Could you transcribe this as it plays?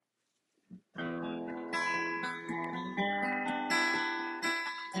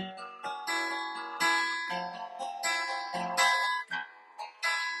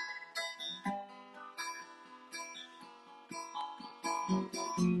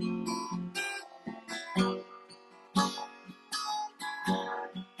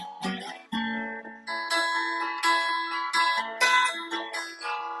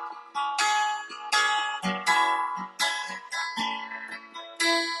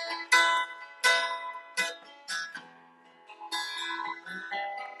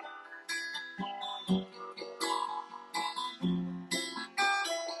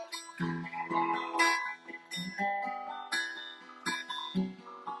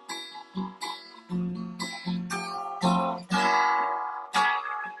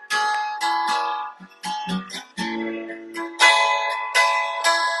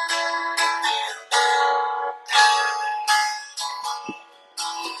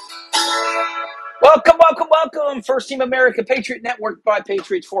Welcome, welcome, welcome. First Team America Patriot Network by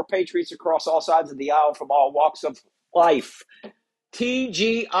Patriots for Patriots across all sides of the aisle from all walks of life.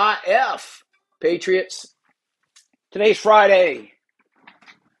 TGIF, Patriots. Today's Friday,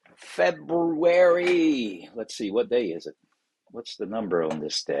 February. Let's see, what day is it? What's the number on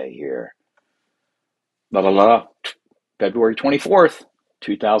this day here? February 24th,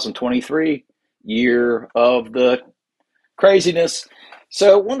 2023, year of the craziness.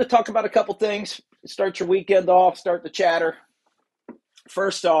 So, I wanted to talk about a couple things. Start your weekend off, start the chatter.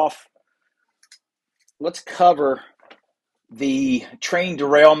 First off, let's cover the train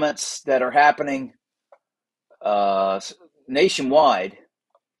derailments that are happening nationwide.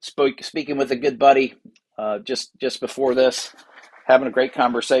 Speaking with a good buddy just before this, having a great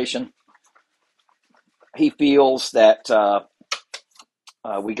conversation. He feels that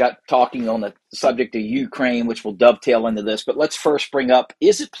we got talking on the subject of Ukraine, which will dovetail into this. But let's first bring up,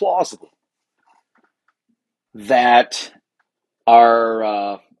 is it plausible that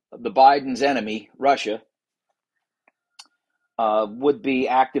the Biden's enemy, Russia, would be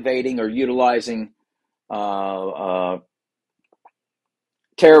activating or utilizing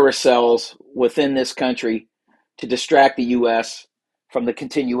terrorist cells within this country to distract the U.S. from the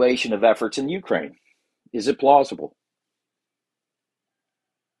continuation of efforts in Ukraine? Is it plausible?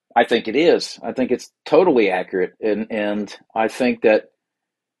 I think it is. I think it's totally accurate. And I think that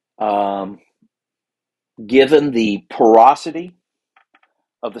given the porosity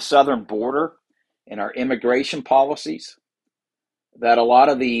of the southern border and our immigration policies, that a lot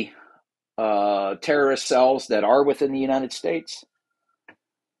of the terrorist cells that are within the United States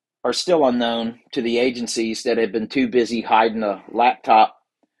are still unknown to the agencies that have been too busy hiding a laptop,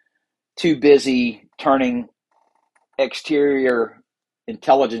 too busy turning exterior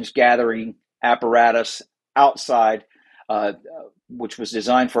intelligence gathering apparatus outside, which was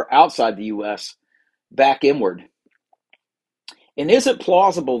designed for outside the U.S., back inward. And is it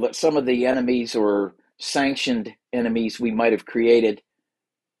plausible that some of the enemies or sanctioned enemies we might have created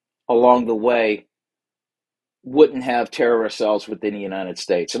along the way wouldn't have terrorist cells within the United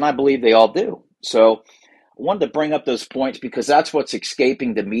States? And I believe they all do. So I wanted to bring up those points because that's what's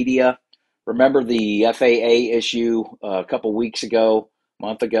escaping the media. Remember the FAA issue a couple weeks ago,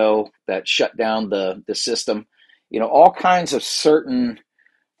 month ago, that shut down the system? All kinds of certain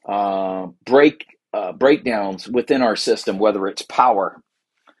breakdowns within our system, whether it's power,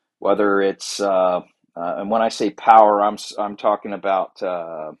 whether it's and when I say power, I'm talking about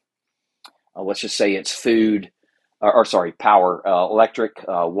let's just say it's food, power, electric,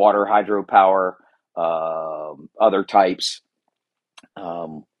 water, hydropower, other types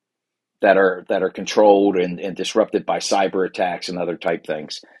that are controlled and disrupted by cyber attacks and other type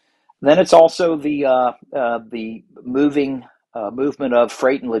things. Then it's also the movement of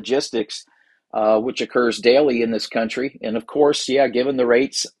freight and logistics, which occurs daily in this country. And of course, given the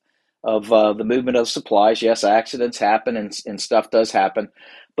rates of the movement of supplies, yes, accidents happen and stuff does happen.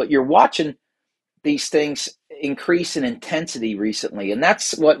 But you're watching these things increase in intensity recently. And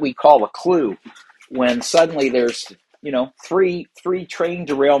that's what we call a clue, when suddenly there's, three train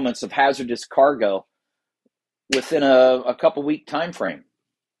derailments of hazardous cargo within a couple week time frame.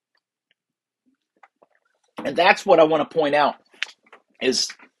 And that's what I want to point out is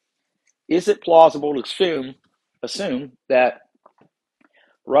it plausible to assume that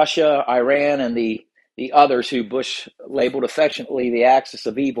Russia, Iran, and the others who Bush labeled affectionately the axis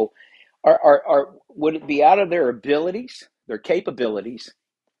of evil would it be out of their abilities, their capabilities,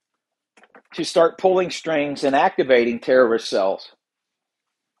 to start pulling strings and activating terrorist cells?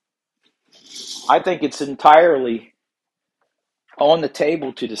 I think it's entirely on the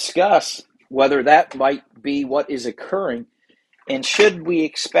table to discuss whether that might be what is occurring, and should we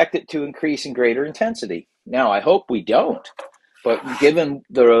expect it to increase in greater intensity. Now, I hope we don't, but given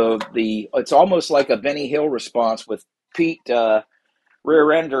the it's almost like a Benny Hill response with Pete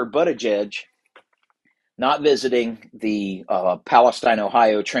rear-ender Buttigieg not visiting the Palestine,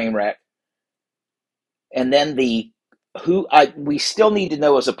 Ohio train wreck, and then we still need to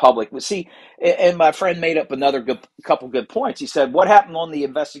know as a public. See, and my friend made up another couple good points. He said, "What happened on the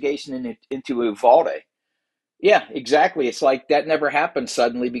investigation into Uvalde?" Yeah, exactly. It's like that never happened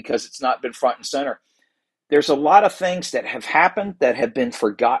suddenly because it's not been front and center. There's a lot of things that have happened that have been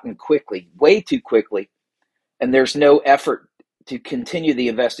forgotten quickly, way too quickly, and there's no effort to continue the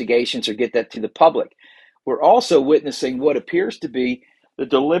investigations or get that to the public. We're also witnessing what appears to be the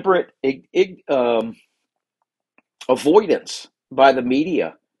deliberate avoidance by the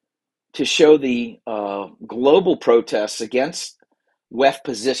media to show the global protests against WEF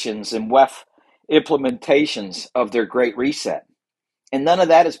positions and WEF implementations of their Great Reset. And none of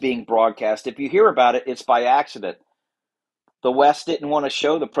that is being broadcast. If you hear about it, it's by accident. The West didn't want to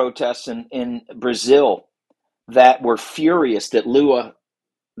show the protests in Brazil that were furious that Lula,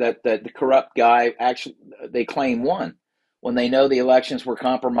 that the corrupt guy, actually they claim won, when they know the elections were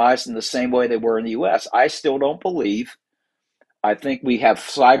compromised in the same way they were in the U.S. I still don't believe. I think we have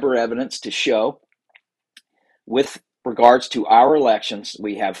cyber evidence to show with regards to our elections.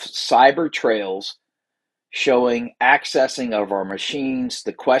 We have cyber trails showing accessing of our machines,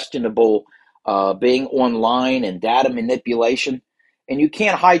 the questionable being online and data manipulation, and you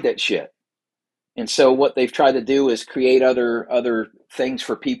can't hide that shit. And so what they've tried to do is create other things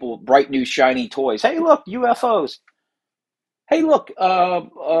for people, bright new shiny toys. Hey, look, UFOs. Hey, look,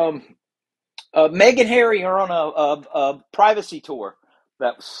 Meg and Harry are on a privacy tour.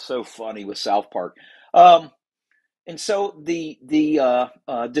 That was so funny with South Park. And so the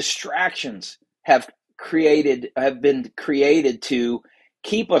distractions have been created to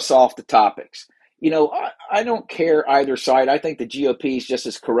keep us off the topics. I don't care either side. I think the GOP is just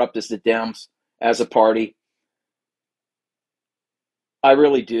as corrupt as the Dems as a party. I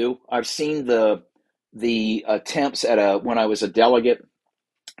really do. I've seen the attempts at when I was a delegate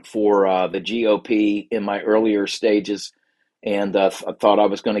for the GOP in my earlier stages, and I thought I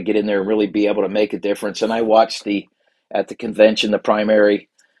was going to get in there and really be able to make a difference. And I watched at the convention, the primary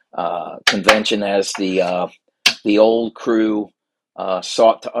convention, as the old crew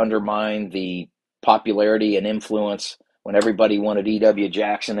sought to undermine the popularity and influence when everybody wanted E.W.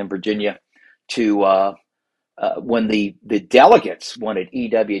 Jackson in Virginia to. When the delegates wanted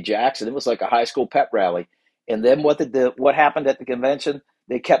E.W. Jackson, it was like a high school pep rally. And then what happened at the convention?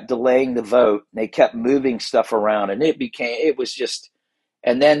 They kept delaying the vote. They kept moving stuff around, and it was just.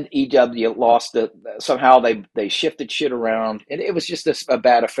 And then EW lost it. Somehow they shifted shit around, and it was just a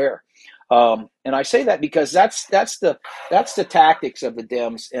bad affair. And I say that because that's the tactics of the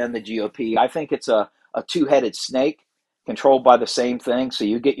Dems and the GOP. I think it's a two-headed snake controlled by the same thing. So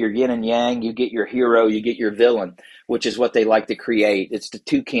you get your yin and yang, you get your hero, you get your villain, which is what they like to create. It's the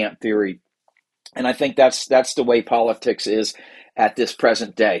two camp theory. And I think that's the way politics is at this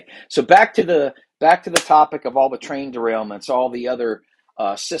present day. So back to the topic of all the train derailments, all the other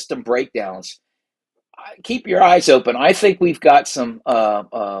system breakdowns. Keep your eyes open. I think we've got some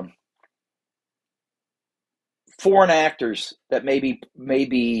foreign actors that may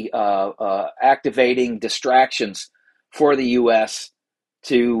be activating distractions for the U.S.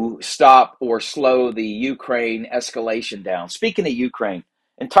 to stop or slow the Ukraine escalation down. Speaking of Ukraine,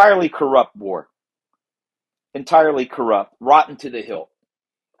 entirely corrupt war. Entirely corrupt, rotten to the hilt.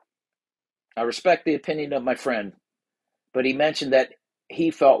 I respect the opinion of my friend, but he mentioned that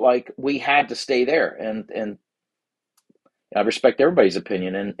he felt like we had to stay there, and I respect everybody's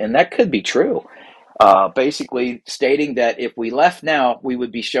opinion, and that could be true. Basically stating that if we left now, we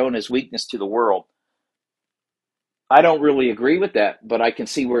would be shown as weakness to the world. I don't really agree with that, but I can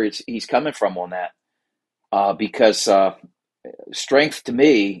see where he's coming from on that, because strength to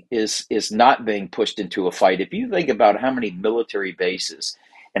me is not being pushed into a fight. If you think about how many military bases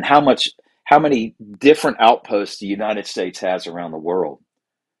and how many different outposts the United States has around the world,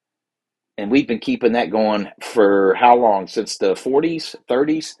 and we've been keeping that going for how long? Since the 40s,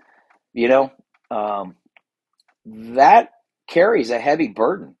 30s, you know, that carries a heavy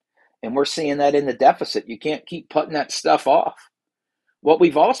burden, and we're seeing that in the deficit. You can't keep putting that stuff off. What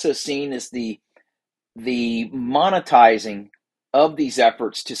we've also seen is the monetizing of these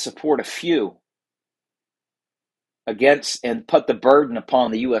efforts to support a few against and put the burden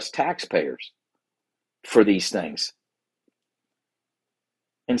upon the U.S. taxpayers for these things.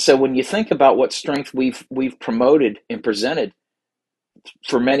 And so when you think about what strength we've promoted and presented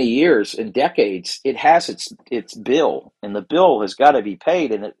for many years and decades, it has its bill, and the bill has got to be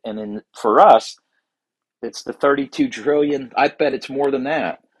paid. For us, it's the 32 trillion. I bet it's more than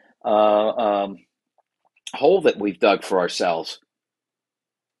that hole that we've dug for ourselves.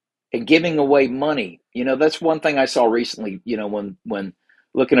 And giving away money, that's one thing I saw recently. When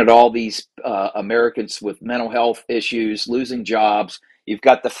looking at all these Americans with mental health issues, losing jobs, you've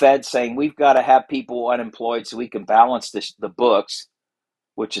got the Fed saying we've got to have people unemployed so we can balance the books,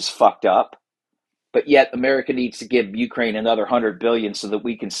 which is fucked up. But yet America needs to give Ukraine another $100 billion so that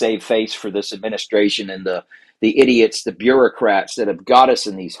we can save face for this administration and the idiots, the bureaucrats that have got us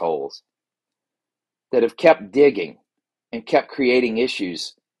in these holes, that have kept digging and kept creating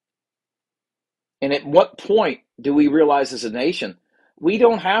issues. And at what point do we realize as a nation, we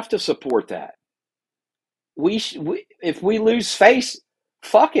don't have to support that? If we lose face,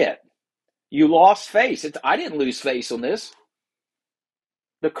 fuck it. You lost face. I didn't lose face on this.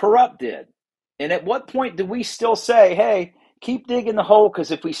 The corrupt did. And at what point do we still say, hey, Keep digging the hole,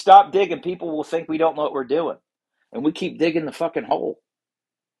 because if we stop digging, people will think we don't know what we're doing. And we keep digging the fucking hole.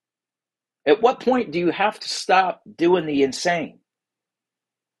 At what point do you have to stop doing the insane?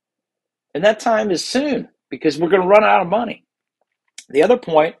 And that time is soon, because we're going to run out of money. The other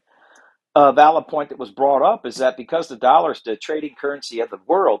point, a valid point that was brought up, is that because the dollar is the trading currency of the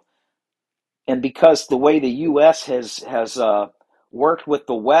world, and because the way the U.S. has worked with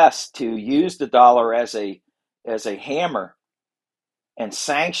the West to use the dollar as a hammer and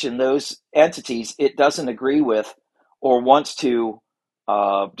sanction those entities it doesn't agree with or wants to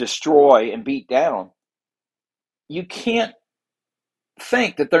destroy and beat down, you can't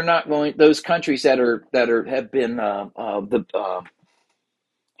think that they're not going. Those countries that have been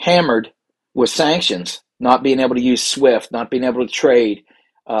hammered with sanctions, not being able to use SWIFT, not being able to trade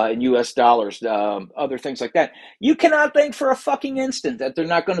in U.S. dollars, other things like that. You cannot think for a fucking instant that they're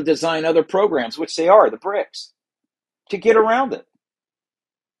not going to design other programs, which they are, the BRICS, to get around it.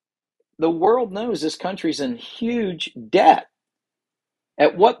 The world knows this country's in huge debt.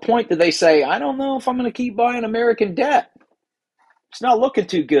 At what point do they say, I don't know if I'm going to keep buying American debt? It's not looking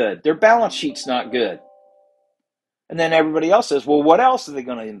too good. Their balance sheet's not good. And then everybody else says, well, what else are they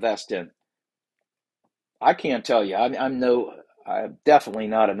going to invest in? I can't tell you. I'm definitely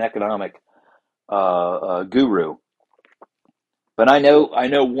not an economic guru, but I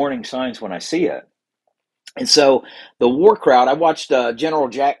know warning signs when I see it. And so the war crowd, I watched General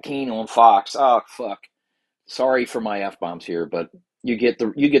Jack Keane on Fox. Oh, fuck. Sorry for my F-bombs here, but you get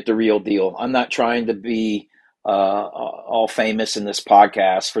the real deal. I'm not trying to be all famous in this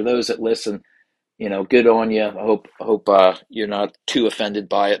podcast. For those that listen, good on you. I hope you're not too offended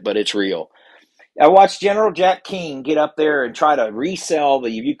by it, but it's real. I watched General Jack Keane get up there and try to resell the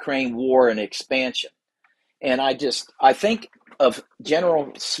Ukraine war and expansion. And I think of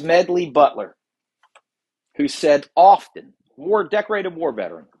General Smedley Butler, who said often, decorated war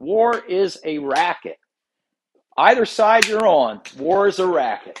veteran, war is a racket. Either side you're on, war is a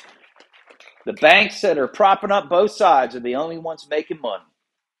racket. The banks that are propping up both sides are the only ones making money,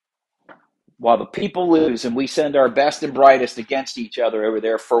 while the people lose, and we send our best and brightest against each other over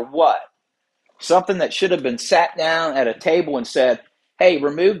there for what? Something that should have been sat down at a table and said, hey,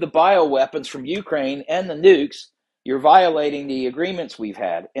 remove the bioweapons from Ukraine and the nukes. You're violating the agreements we've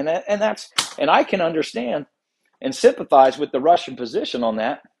had. And I can understand and sympathize with the Russian position on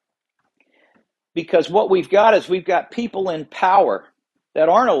that, because what we've got is we've got people in power that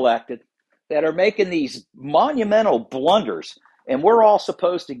aren't elected that are making these monumental blunders, and we're all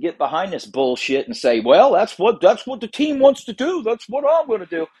supposed to get behind this bullshit and say, well, that's what the team wants to do. That's what I'm going to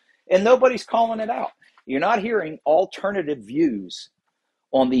do. And nobody's calling it out. You're not hearing alternative views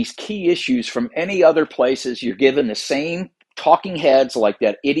on these key issues from any other places. You're given the same talking heads like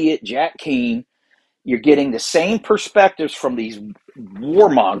that idiot Jack Keane. You're getting the same perspectives from these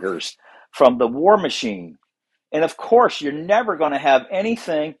warmongers, from the war machine. And of course, you're never going to have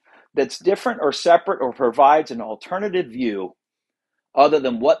anything that's different or separate or provides an alternative view other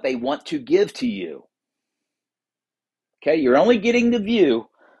than what they want to give to you. Okay, you're only getting the view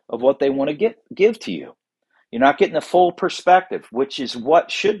of what they want to give to you. You're not getting the full perspective, which is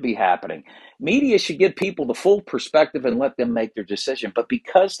what should be happening. Media should give people the full perspective and let them make their decision. But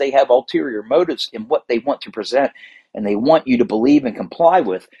because they have ulterior motives in what they want to present and they want you to believe and comply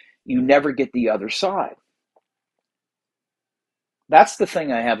with, you never get the other side. That's the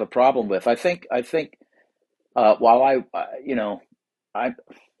thing I have a problem with. I think while I'm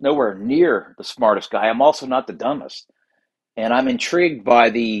nowhere near the smartest guy, I'm also not the dumbest. And I'm intrigued by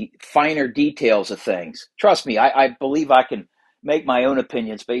the finer details of things. Trust me, I believe I can make my own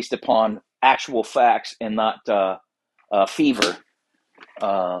opinions based upon actual facts and not fevered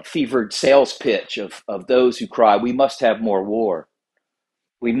sales pitch of those who cry, we must have more war.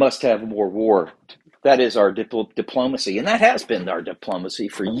 We must have more war. That is our diplomacy. And that has been our diplomacy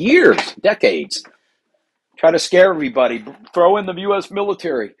for years, decades. Try to scare everybody, throw in the U.S.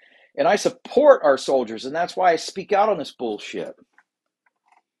 military. And I support our soldiers, and that's why I speak out on this bullshit.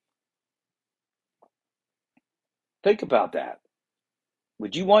 Think about that.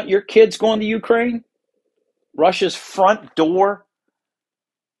 Would you want your kids going to Ukraine? Russia's front door,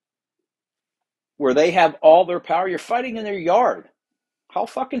 where they have all their power? You're fighting in their yard. How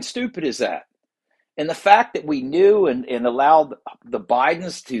fucking stupid is that? And the fact that we knew and allowed the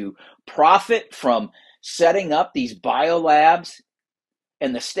Bidens to profit from setting up these biolabs,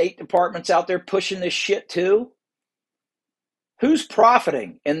 and the State Department's out there pushing this shit too. Who's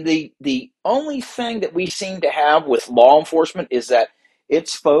profiting? And the only thing that we seem to have with law enforcement is that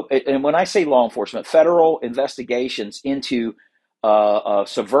and when I say law enforcement, federal investigations into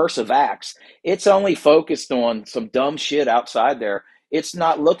subversive acts. It's only focused on some dumb shit outside there. It's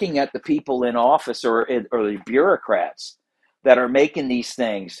not looking at the people in office or the bureaucrats that are making these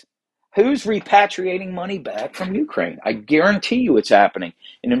things. Who's repatriating money back from Ukraine? I guarantee you it's happening.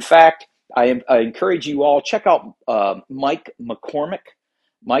 And in fact, I encourage you all, check out Mike McCormick.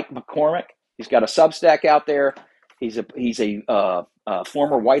 Mike McCormick. He's got a Substack out there. He's a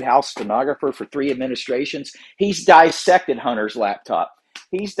former White House stenographer for 3 administrations. He's dissected Hunter's laptop.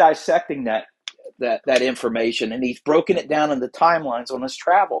 He's dissecting that information, and he's broken it down into timelines on his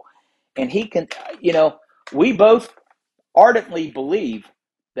travel. And he can, we both ardently believe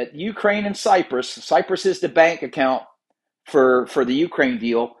that Ukraine and Cyprus is the bank account for the Ukraine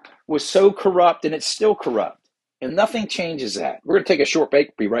deal, was so corrupt, and it's still corrupt. And nothing changes that. We're going to take a short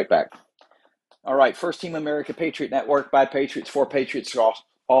break. Be right back. All right, First Team America Patriot Network, by Patriots, for Patriots,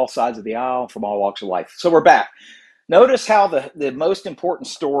 all sides of the aisle, from all walks of life. So we're back. Notice how the most important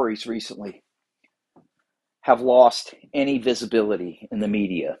stories recently have lost any visibility in the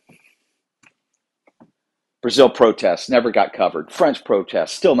media. Brazil protests never got covered. French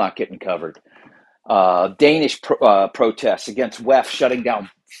protests still not getting covered. Danish protests against WEF shutting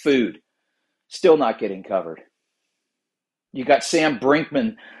down food still not getting covered. You got Sam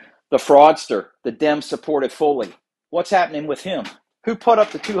Brinkman, the fraudster, the Dems supported fully. What's happening with him? Who put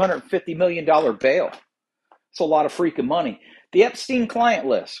up the $250 million bail? It's a lot of freaking money. The Epstein client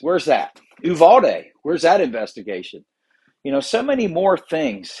list, where's that? Uvalde, where's that investigation? So many more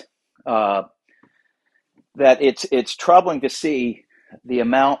things that it's troubling to see the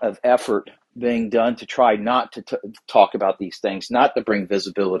amount of effort being done to try not to talk about these things, not to bring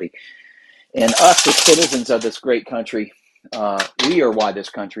visibility. And us as citizens of this great country, we are why this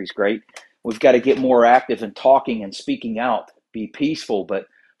country's great. We've got to get more active in talking and speaking out, be peaceful but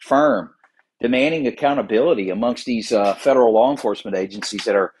firm, demanding accountability amongst these federal law enforcement agencies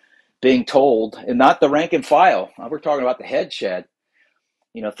that are being told, and not the rank and file. We're talking about the head shed.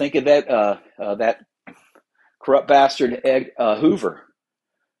 Think of that corrupt bastard Ed Hoover,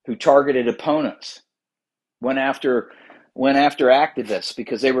 who targeted opponents, went after activists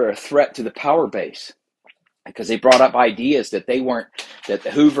because they were a threat to the power base, because they brought up ideas that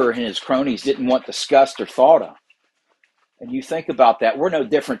Hoover and his cronies didn't want discussed or thought of. And you think about that, we're no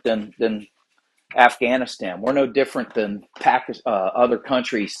different than Afghanistan. We're no different than other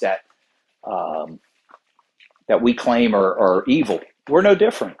countries that we claim are evil. We're no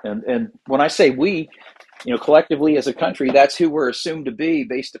different. And when I say we, collectively as a country, that's who we're assumed to be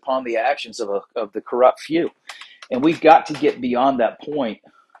based upon the actions of the corrupt few. And we've got to get beyond that point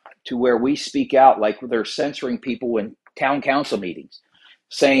to where we speak out, like they're censoring people in town council meetings,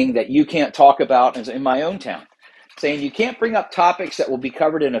 saying that you can't talk about, as in my own town, saying you can't bring up topics that will be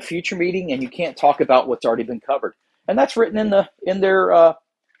covered in a future meeting, and you can't talk about what's already been covered. And that's written in their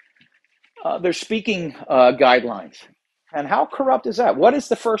speaking guidelines. And how corrupt is that? What is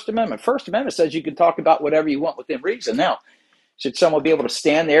the First Amendment? First Amendment says you can talk about whatever you want within reason. Now, should someone be able to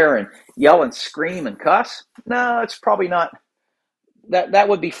stand there and yell and scream and cuss? No, it's probably not. That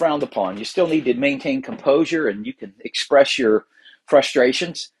would be frowned upon. You still need to maintain composure, and you can express your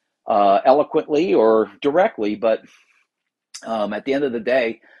frustrations eloquently or directly. But at the end of the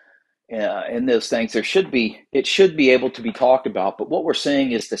day, in those things, it should be able to be talked about. But what we're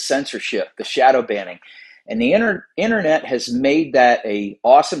seeing is the censorship, the shadow banning. And the internet has made that an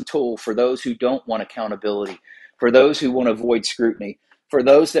awesome tool for those who don't want accountability, for those who want to avoid scrutiny, for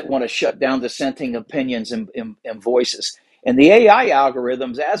those that want to shut down dissenting opinions and voices. And the AI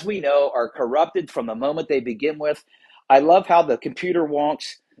algorithms, as we know, are corrupted from the moment they begin with. I love how the computer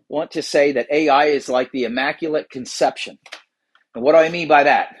wonks want to say that AI is like the Immaculate Conception. And what do I mean by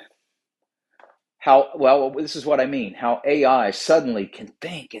that? This is what I mean. How AI suddenly can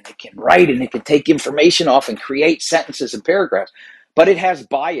think, and it can write, and it can take information off and create sentences and paragraphs. But it has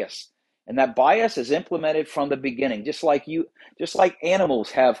bias. And that bias is implemented from the beginning. Just like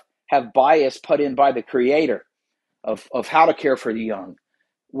animals have bias put in by the creator of how to care for the young,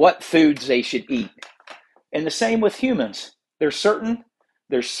 what foods they should eat. And the same with humans. There's certain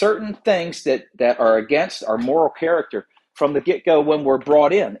things that are against our moral character from the get-go when we're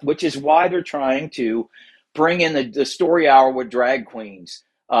brought in, which is why they're trying to bring in the story hour with drag queens,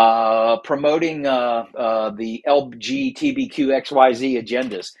 promoting the LGBTQXYZ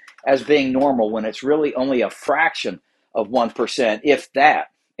agendas as being normal when it's really only a fraction of 1%, if that,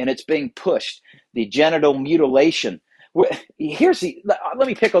 and it's being pushed. The genital mutilation. Let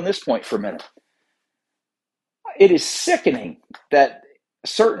me pick on this point for a minute. It is sickening that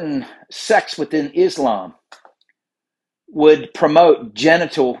certain sects within Islam would promote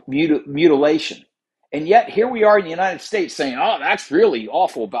genital mutilation And yet here we are in the United States saying, oh, that's really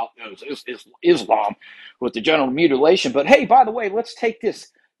awful about Islam with the genital mutilation. But hey, by the way, let's take this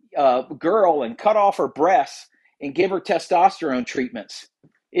girl and cut off her breasts and give her testosterone treatments.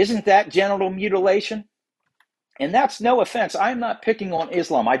 Isn't that genital mutilation? And that's no offense. I'm not picking on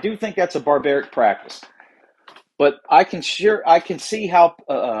Islam. I do think that's a barbaric practice. But I can see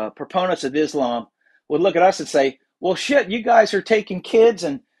how proponents of Islam would look at us and say, well, shit, you guys are taking kids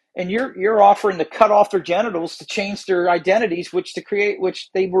and you're offering to cut off their genitals to change their identities, which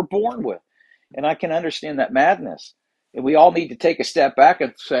they were born with. And I can understand that madness. And we all need to take a step back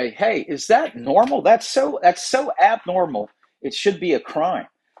and say, hey, is that normal? That's so abnormal. It should be a crime.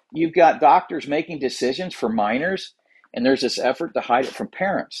 You've got doctors making decisions for minors, and there's this effort to hide it from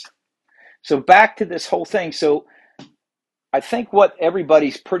parents. So back to this whole thing. So I think what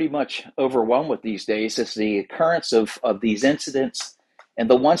everybody's pretty much overwhelmed with these days is the occurrence of these incidents, and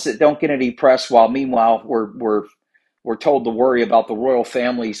the ones that don't get any press, while meanwhile we're told to worry about the royal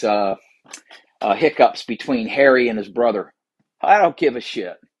family's hiccups between Harry and his brother. I don't give a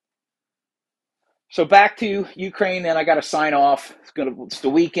shit. So back to Ukraine, and I got to sign off. It's the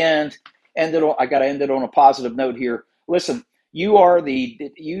weekend. I got to end it on a positive note here. Listen,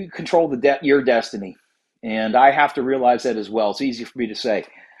 you control your destiny, and I have to realize that as well. It's easy for me to say,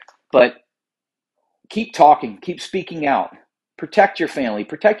 but keep talking, keep speaking out, protect your family,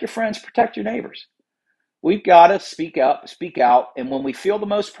 protect your friends, protect your neighbors. We've got to speak out, and when we feel the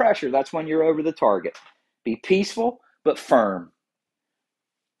most pressure, that's when you're over the target. Be peaceful but firm.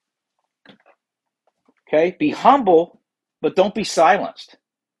 Okay? Be humble, but don't be silenced.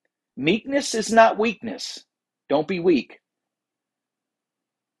 Meekness is not weakness. Don't be weak.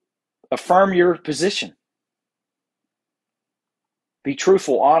 Affirm your position. Be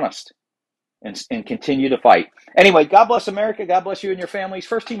truthful, honest, and continue to fight. Anyway, God bless America. God bless you and your families.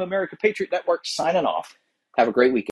 First Team America Patriot Network signing off. Have a great weekend.